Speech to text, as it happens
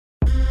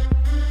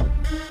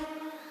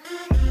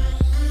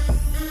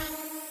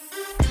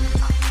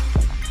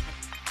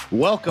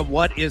Welcome.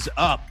 What is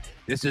up?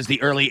 This is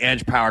the Early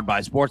Edge powered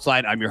by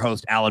Sportsline. I'm your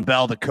host, Alan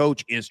Bell. The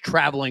coach is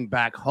traveling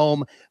back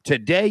home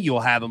today. You'll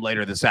have him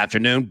later this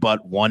afternoon,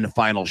 but one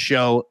final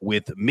show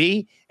with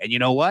me. And you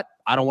know what?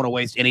 I don't want to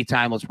waste any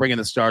time. Let's bring in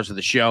the stars of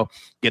the show,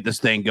 get this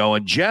thing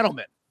going.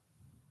 Gentlemen,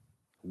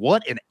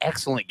 what an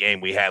excellent game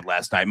we had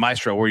last night.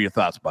 Maestro, what are your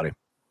thoughts, buddy?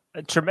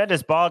 A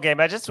tremendous ball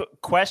game. I just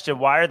question,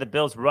 why are the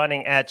Bills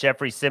running at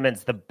Jeffrey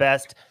Simmons, the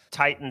best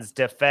Titans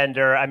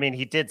defender? I mean,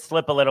 he did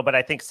slip a little, but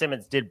I think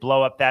Simmons did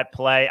blow up that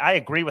play. I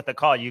agree with the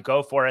call. You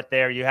go for it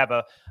there. You have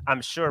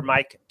I'm sure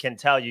Mike can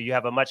tell you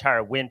have a much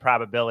higher win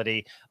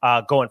probability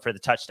going for the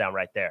touchdown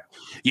right there.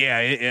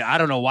 Yeah, I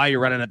don't know why you're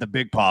running at the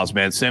big paws,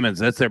 man. Simmons,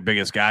 that's their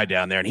biggest guy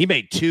down there. And he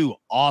made two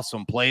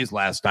awesome plays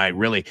last night,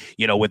 really,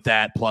 with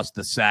that plus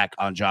the sack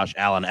on Josh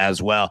Allen as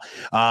well.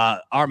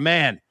 Our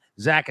man,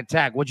 Zach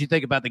Attack, what'd you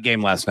think about the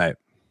game last night?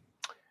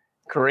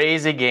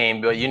 Crazy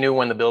game, but you knew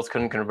when the Bills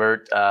couldn't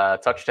convert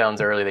touchdowns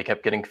early, they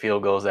kept getting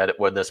field goals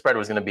where the spread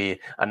was going to be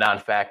a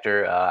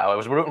non-factor. I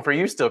was rooting for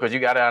you still because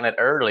you got on it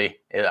early.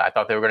 I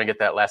thought they were going to get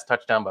that last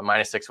touchdown, but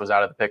 -6 was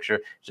out of the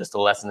picture. Just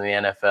a lesson in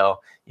the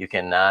NFL. You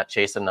cannot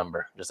chase a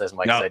number, just as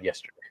Mike said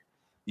yesterday.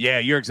 Yeah,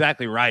 you're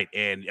exactly right.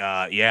 And,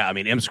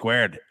 M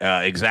squared,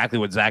 exactly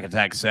what Zach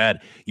Attack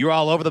said. You're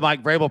all over the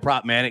Mike Vrabel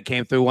prop, man. It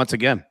came through once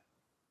again.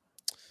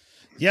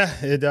 Yeah,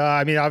 it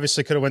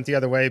obviously could have went the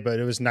other way, but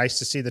it was nice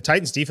to see the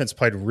Titans defense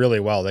played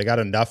really well. They got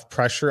enough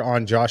pressure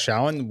on Josh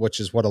Allen, which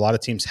is what a lot of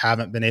teams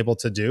haven't been able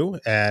to do.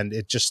 And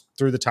it just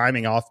threw the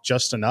timing off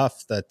just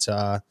enough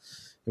that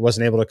he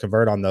wasn't able to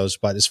convert on those.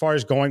 But as far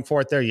as going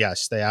for it there,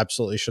 yes, they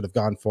absolutely should have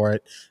gone for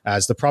it,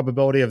 as the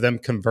probability of them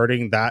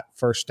converting that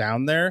first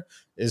down there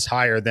is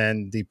higher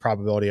than the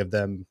probability of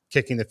them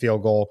kicking the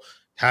field goal,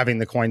 having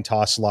the coin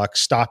toss luck,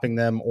 stopping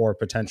them, or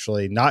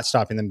potentially not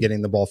stopping them,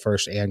 getting the ball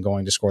first and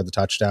going to score the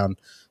touchdown.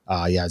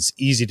 It's an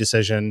easy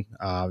decision.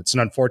 It's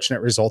an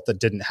unfortunate result that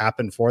didn't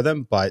happen for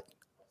them, but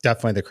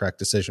definitely the correct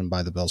decision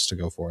by the Bills to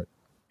go for it.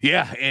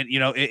 Yeah, and,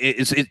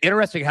 it's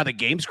interesting how the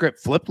game script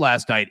flipped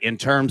last night in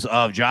terms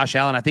of Josh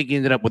Allen. I think he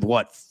ended up with,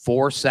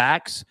 4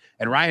 sacks,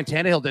 and Ryan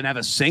Tannehill didn't have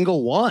a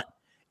single one.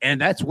 And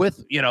that's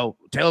with, Taylor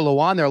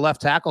Lewan, their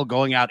left tackle,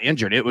 going out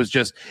injured. It was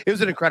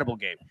an incredible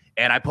game.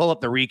 And I pull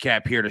up the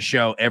recap here to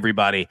show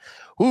everybody.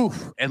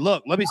 Oof. And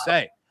look, let me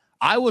say,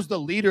 I was the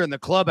leader in the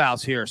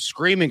clubhouse here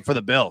screaming for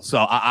the Bills.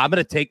 So I'm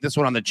going to take this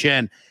one on the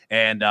chin.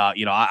 And,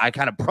 I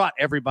kind of brought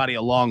everybody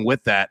along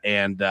with that.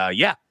 And,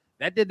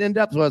 that didn't end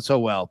up so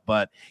well.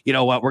 But you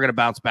know what? We're going to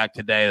bounce back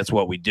today. That's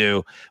what we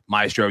do.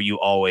 Maestro, you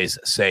always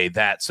say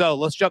that. So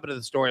let's jump into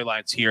the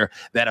storylines here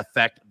that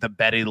affect the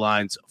betting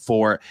lines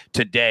for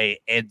today.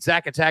 And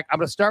Zach Attack, I'm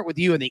going to start with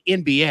you in the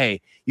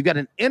NBA. You got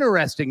an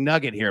interesting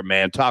nugget here,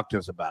 man. Talk to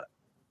us about it.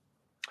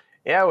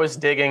 Yeah, I was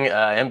digging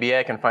NBA.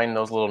 I can find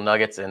those little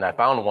nuggets, and I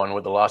found one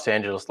with the Los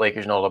Angeles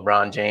Lakers.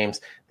 LeBron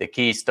James, the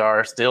key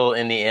star, still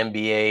in the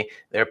NBA.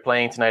 They're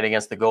playing tonight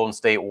against the Golden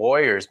State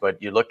Warriors,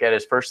 but you look at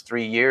his first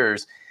 3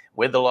 years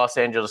with the Los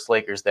Angeles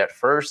Lakers, that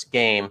first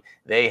game,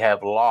 they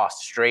have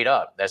lost straight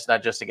up. That's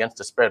not just against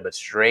the spread, but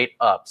straight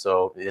up.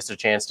 So it's a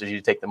chance to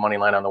you take the money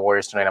line on the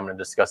Warriors tonight. I'm going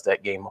to discuss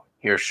that game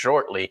here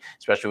shortly,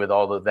 especially with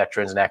all the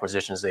veterans and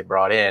acquisitions they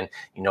brought in.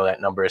 That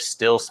number is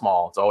still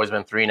small. It's always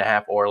been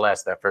 3.5 or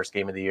less that first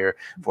game of the year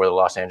for the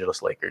Los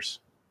Angeles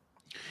Lakers.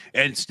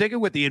 And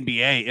sticking with the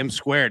NBA, M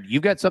squared,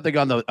 you've got something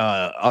on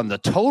the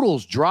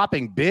totals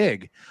dropping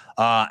big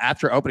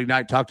after opening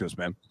night. Talk to us,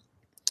 man.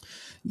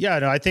 Yeah,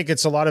 no, I think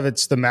it's the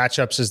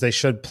matchups, as they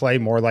should play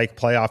more like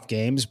playoff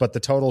games, but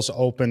the totals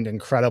opened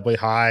incredibly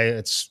high.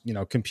 It's,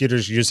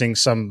 computers using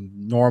some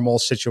normal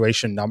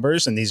situation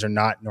numbers, and these are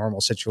not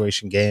normal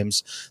situation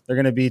games. They're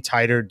going to be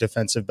tighter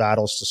defensive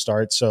battles to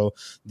start. So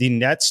the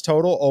Nets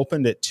total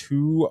opened at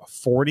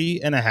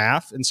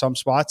 240.5 in some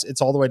spots.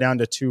 It's all the way down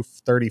to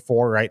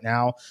 234 right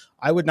now.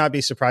 I would not be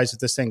surprised if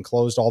this thing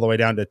closed all the way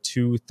down to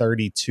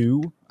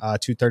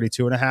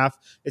 232.5.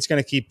 It's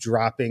going to keep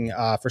dropping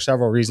for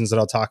several reasons that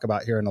I'll talk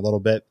about here in a little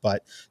bit,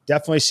 but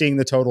definitely seeing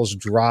the totals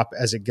drop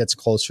as it gets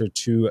closer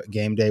to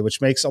game day, which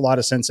makes a lot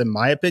of sense in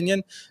my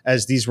opinion,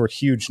 as these were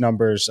huge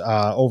numbers,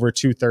 over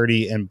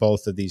 230 in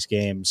both of these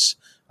games.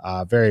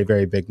 Very,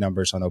 very big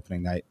numbers on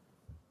opening night.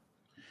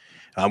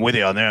 I'm with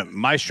you on that.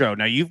 Maestro,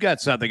 now you've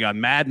got something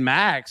on Mad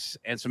Max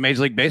and some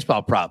Major League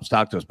Baseball props.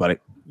 Talk to us, buddy.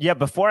 Yeah,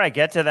 before I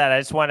get to that, I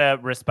just want to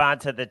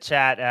respond to the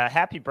chat.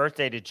 Happy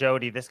birthday to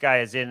Jody. This guy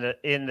is in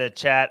the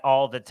chat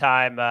all the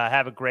time.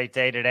 Have a great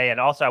day today.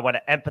 And also, I want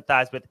to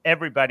empathize with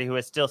everybody who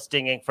is still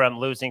stinging from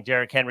losing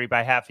Derrick Henry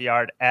by half a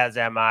yard, as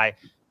am I.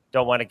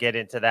 Don't want to get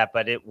into that,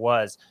 but it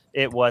was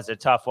a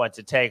tough one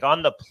to take.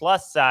 On the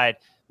plus side,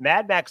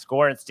 Mad Max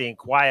Gorenstein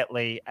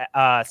quietly,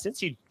 since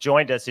he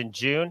joined us in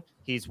June,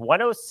 he's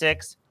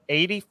 106,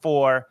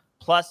 84,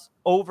 plus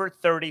over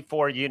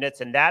 34 units,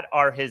 and that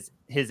are his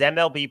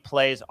MLB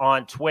plays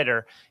on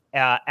Twitter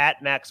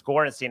at Max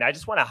Gorenstein. I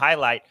just want to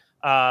highlight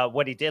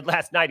what he did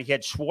last night. He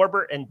had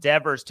Schwarber and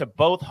Devers to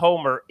both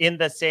homer in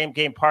the same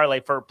game parlay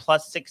for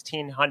plus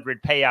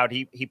 1,600 payout.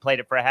 He played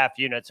it for a half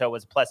unit, so it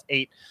was plus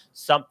 8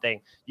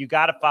 something. You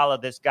got to follow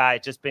this guy.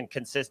 Just been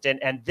consistent.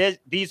 And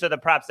these are the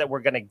props that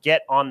we're going to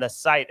get on the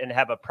site and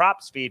have a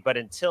props feed. But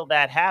until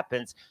that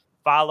happens,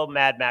 follow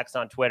Mad Max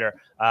on Twitter.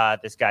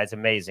 This guy's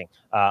amazing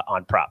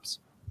on props.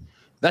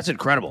 That's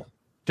incredible.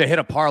 To hit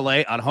a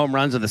parlay on home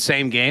runs in the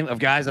same game of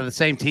guys on the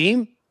same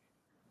team.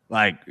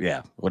 Like,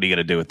 yeah, what are you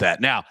going to do with that?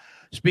 Now,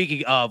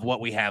 speaking of what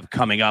we have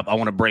coming up, I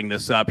want to bring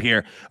this up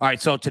here. All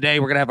right, so today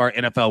we're going to have our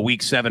NFL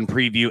Week 7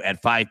 preview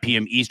at 5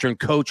 p.m. Eastern.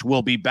 Coach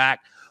will be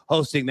back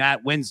hosting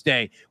that.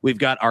 Wednesday, we've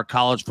got our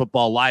college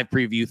football live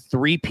preview,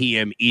 3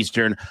 p.m.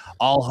 Eastern,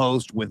 all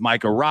host with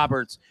Micah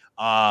Roberts,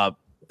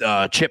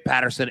 Chip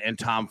Patterson, and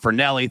Tom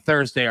Fernelli.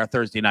 Thursday, our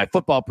Thursday night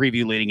football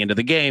preview leading into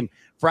the game.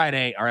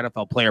 Friday, our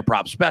NFL player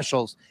prop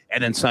specials.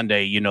 And then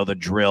Sunday, you know the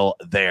drill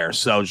there.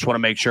 So just want to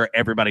make sure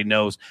everybody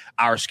knows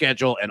our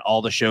schedule and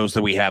all the shows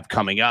that we have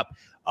coming up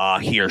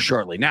here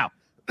shortly. Now,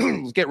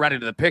 let's get right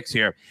into the picks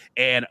here.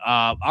 And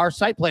our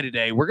site play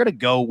today, we're going to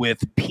go with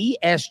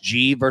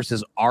PSG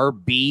versus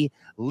RB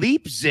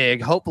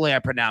Leipzig. Hopefully I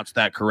pronounced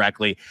that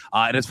correctly.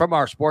 And it's from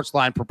our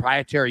Sportsline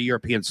proprietary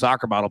European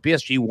soccer model.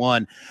 PSG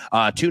won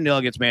 2-0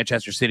 against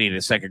Manchester City in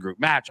a second group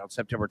match on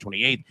September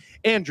 28th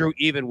and drew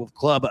even with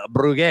Club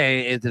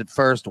Brugge in the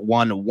first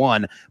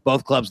 1-1.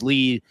 Both clubs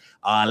lead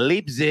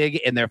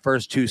Leipzig in their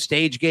first 2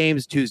 stage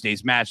games.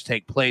 Tuesday's match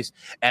take place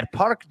at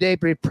Parc des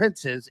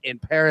Princes in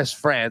Paris,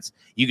 France.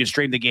 You can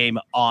stream the game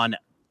on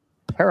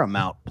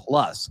Paramount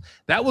Plus.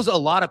 That was a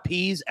lot of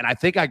P's, and I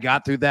think I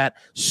got through that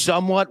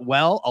somewhat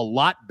well, a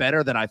lot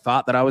better than I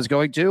thought that I was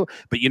going to.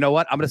 But you know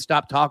what? I'm going to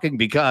stop talking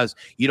because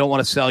you don't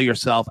want to sell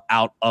yourself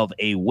out of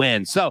a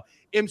win. So,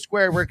 M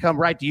Squared, we're going to come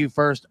right to you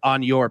first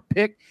on your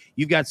pick.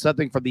 You've got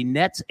something for the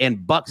Nets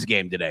and Bucks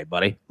game today,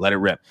 buddy. Let it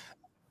rip.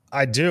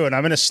 I do, and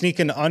I'm going to sneak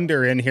an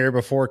under in here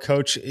before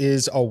Coach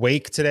is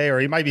awake today, or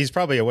he's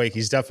probably awake.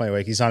 He's definitely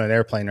awake. He's on an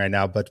airplane right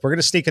now, but we're going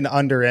to sneak an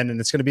under in, and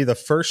it's going to be the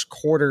first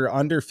quarter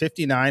under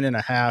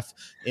 59.5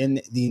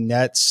 in the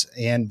Nets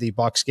and the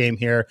Bucks game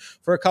here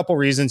for a couple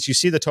reasons. You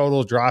see the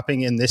total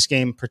dropping in this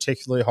game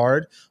particularly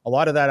hard. A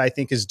lot of that, I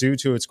think, is due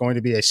to it's going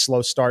to be a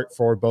slow start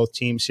for both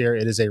teams here.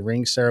 It is a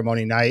ring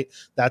ceremony night.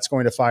 That's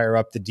going to fire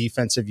up the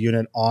defensive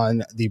unit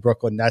on the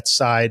Brooklyn Nets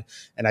side,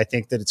 and I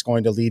think that it's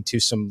going to lead to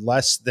some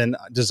less than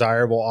desirable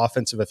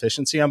offensive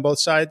efficiency on both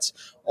sides.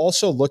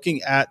 Also,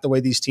 looking at the way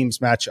these teams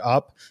match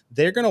up,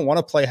 they're going to want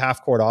to play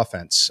half-court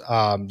offense.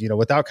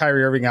 Without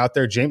Kyrie Irving out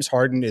there, James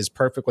Harden is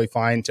perfectly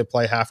fine to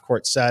play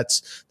half-court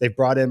sets. They've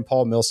brought in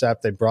Paul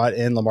Millsap. They brought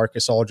in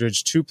LaMarcus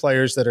Aldridge, 2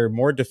 players that are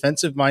more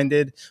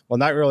defensive-minded. Well,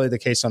 not really the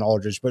case on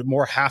Aldridge, but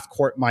more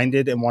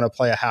half-court-minded and want to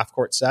play a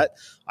half-court set.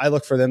 I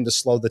look for them to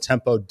slow the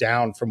tempo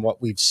down from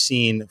what we've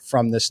seen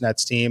from this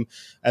Nets team.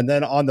 And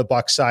then on the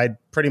Bucks side,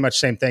 pretty much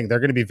same thing. They're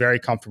going to be very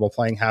comfortable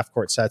playing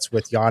half-court sets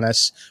with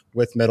Giannis,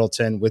 with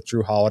Middleton, with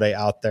Drew Holiday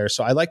out there.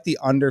 So I like the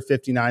under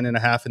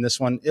 59.5 in this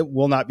one. It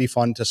will not be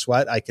fun to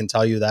sweat. I can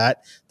tell you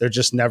that. They're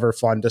just never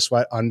fun to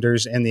sweat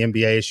unders in the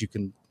NBA, as you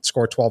can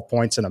score 12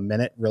 points in a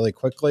minute really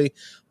quickly.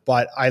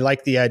 But I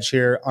like the edge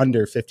here,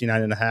 under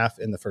 59.5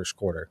 in the first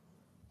quarter.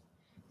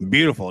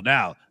 Beautiful.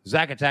 Now,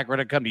 Zach Attack, we're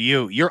going to come to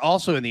you. You're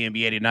also in the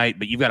NBA tonight,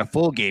 but you've got a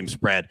full game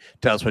spread.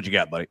 Tell us what you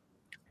got, buddy.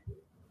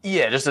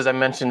 Yeah, just as I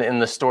mentioned in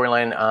the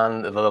storyline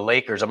on the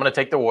Lakers, I'm going to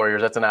take the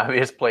Warriors. That's an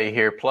obvious play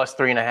here. Plus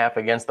 3.5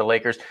 against the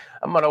Lakers.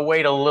 I'm going to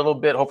wait a little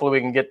bit. Hopefully we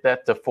can get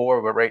that to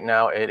 4, but right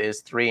now it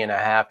is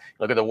 3.5.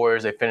 Look at the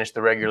Warriors. They finished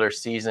the regular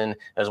season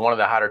as one of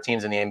the hotter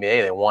teams in the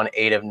NBA. They won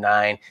 8 of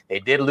 9. They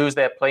did lose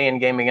that play-in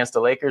game against the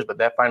Lakers, but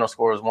that final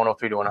score was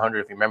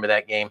 103-100. If you remember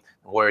that game,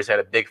 the Warriors had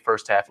a big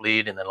first-half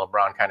lead, and then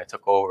LeBron kind of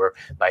took over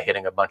by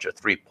hitting a bunch of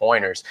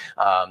three-pointers.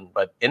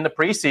 But in the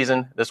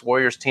preseason, this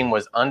Warriors team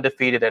was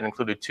undefeated. That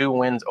included 2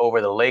 wins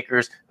over the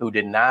Lakers, who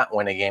did not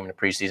win a game in the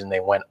preseason. They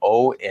went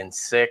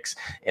 0-6.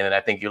 And then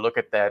I think you look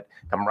at that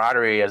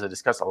camaraderie, as I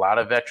discussed, a lot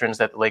of veterans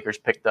that the Lakers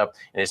picked up.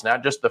 And it's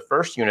not just the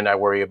first unit I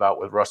worry about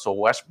with Russell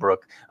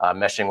Westbrook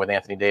meshing with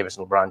Anthony Davis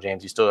and LeBron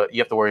James. You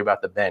have to worry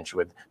about the bench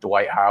with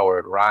Dwight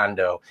Howard,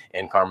 Rondo,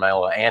 and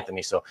Carmelo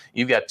Anthony. So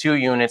you've got 2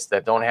 units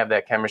that don't have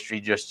that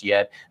chemistry just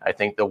yet. I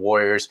think the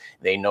Warriors,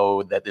 they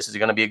know that this is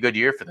going to be a good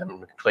year for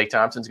them. Klay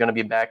Thompson's going to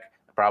be back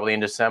probably in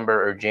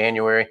December or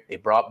January. They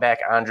brought back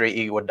Andre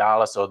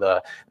Iguodala,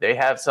 so they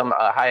have some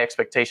high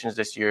expectations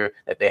this year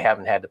that they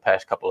haven't had the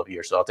past couple of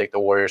years. So I'll take the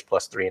Warriors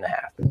plus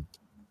 3.5.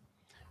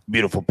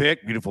 Beautiful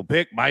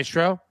pick.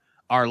 Maestro,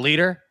 our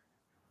leader,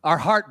 our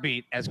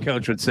heartbeat, as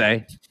Coach would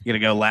say. You're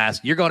going to go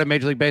last. You're going to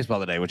Major League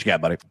Baseball today. What you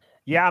got, buddy?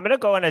 Yeah, I'm going to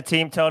go in a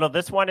team total.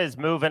 This one is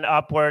moving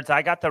upwards.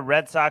 I got the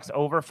Red Sox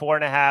over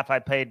 4.5. I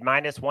paid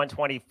minus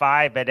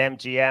 125 at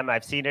MGM.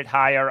 I've seen it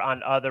higher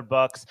on other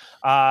books.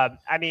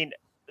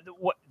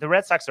 The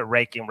Red Sox are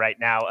raking right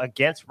now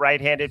against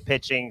right-handed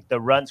pitching. The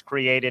runs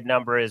created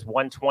number is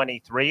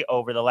 123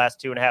 over the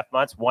last 2.5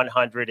 months.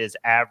 100 is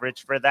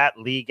average for that,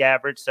 league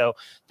average. So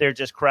they're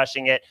just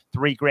crushing it.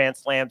 3 grand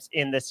slams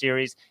in the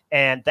series.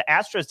 And the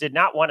Astros did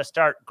not want to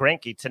start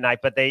Greinke tonight,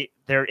 but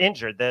they're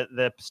injured.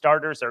 The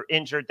starters are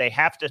injured. They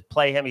have to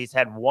play him. He's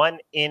had 1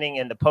 inning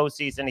in the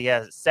postseason. He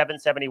has a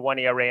 7.71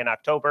 ERA in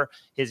October.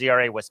 His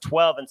ERA was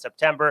 12 in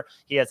September.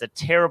 He has a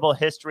terrible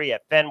history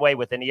at Fenway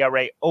with an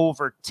ERA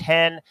over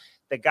 10.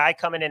 The guy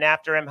coming in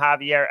after him,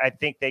 Javier, I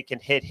think they can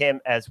hit him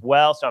as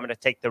well. So I'm going to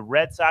take the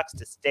Red Sox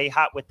to stay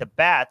hot with the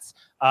bats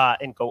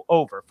and go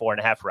over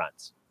 4.5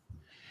 runs.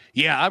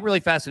 Yeah, I'm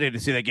really fascinated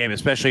to see that game,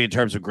 especially in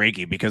terms of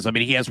Greinke, because, I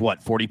mean, he has,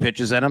 40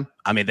 pitches in him?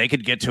 I mean, they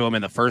could get to him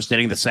in the first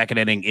inning, the second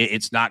inning.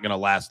 It's not going to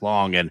last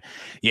long. And,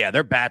 yeah,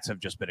 their bats have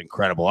just been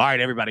incredible. All right,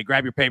 everybody,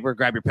 grab your paper,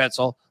 grab your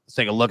pencil. Let's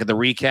take a look at the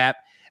recap.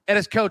 And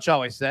as Coach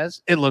always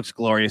says, it looks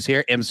glorious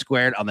here. M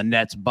squared on the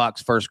Nets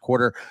Bucks first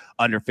quarter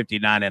under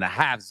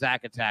 59.5.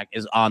 Zach Attack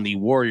is on the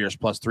Warriors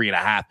plus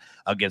 3.5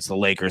 against the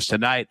Lakers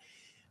tonight.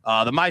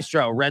 The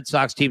Maestro Red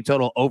Sox team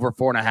total over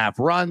 4.5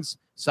 runs.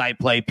 Side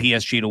play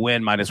PSG to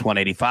win minus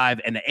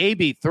 185. And the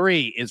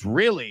AB3 is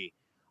really,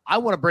 I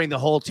want to bring the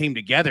whole team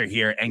together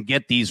here and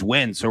get these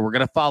wins. So we're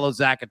going to follow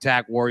Zach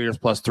Attack Warriors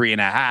plus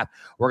 3.5.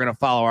 We're going to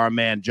follow our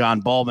man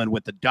John Bowman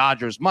with the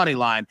Dodgers money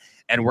line.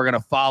 And we're going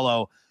to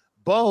follow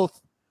both.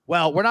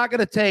 Well, we're not going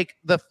to take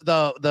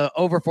the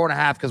over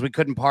 4.5 because we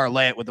couldn't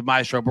parlay it with the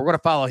Maestro, but we're going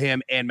to follow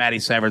him and Matty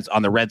Severance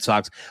on the Red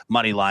Sox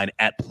money line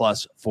at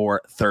plus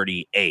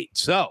 438.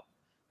 So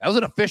that was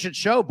an efficient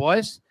show,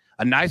 boys.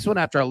 A nice one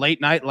after a late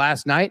night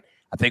last night.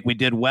 I think we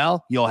did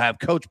well. You'll have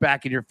Coach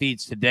back in your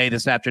feeds today,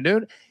 this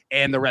afternoon,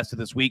 and the rest of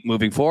this week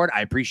moving forward.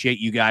 I appreciate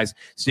you guys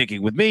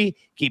sticking with me,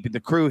 keeping the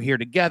crew here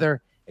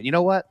together. And you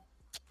know what?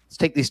 Let's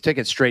take these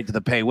tickets straight to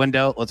the pay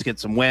window. Let's get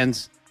some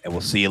wins, and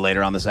we'll see you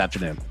later on this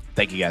afternoon.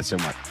 Thank you guys so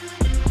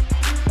much.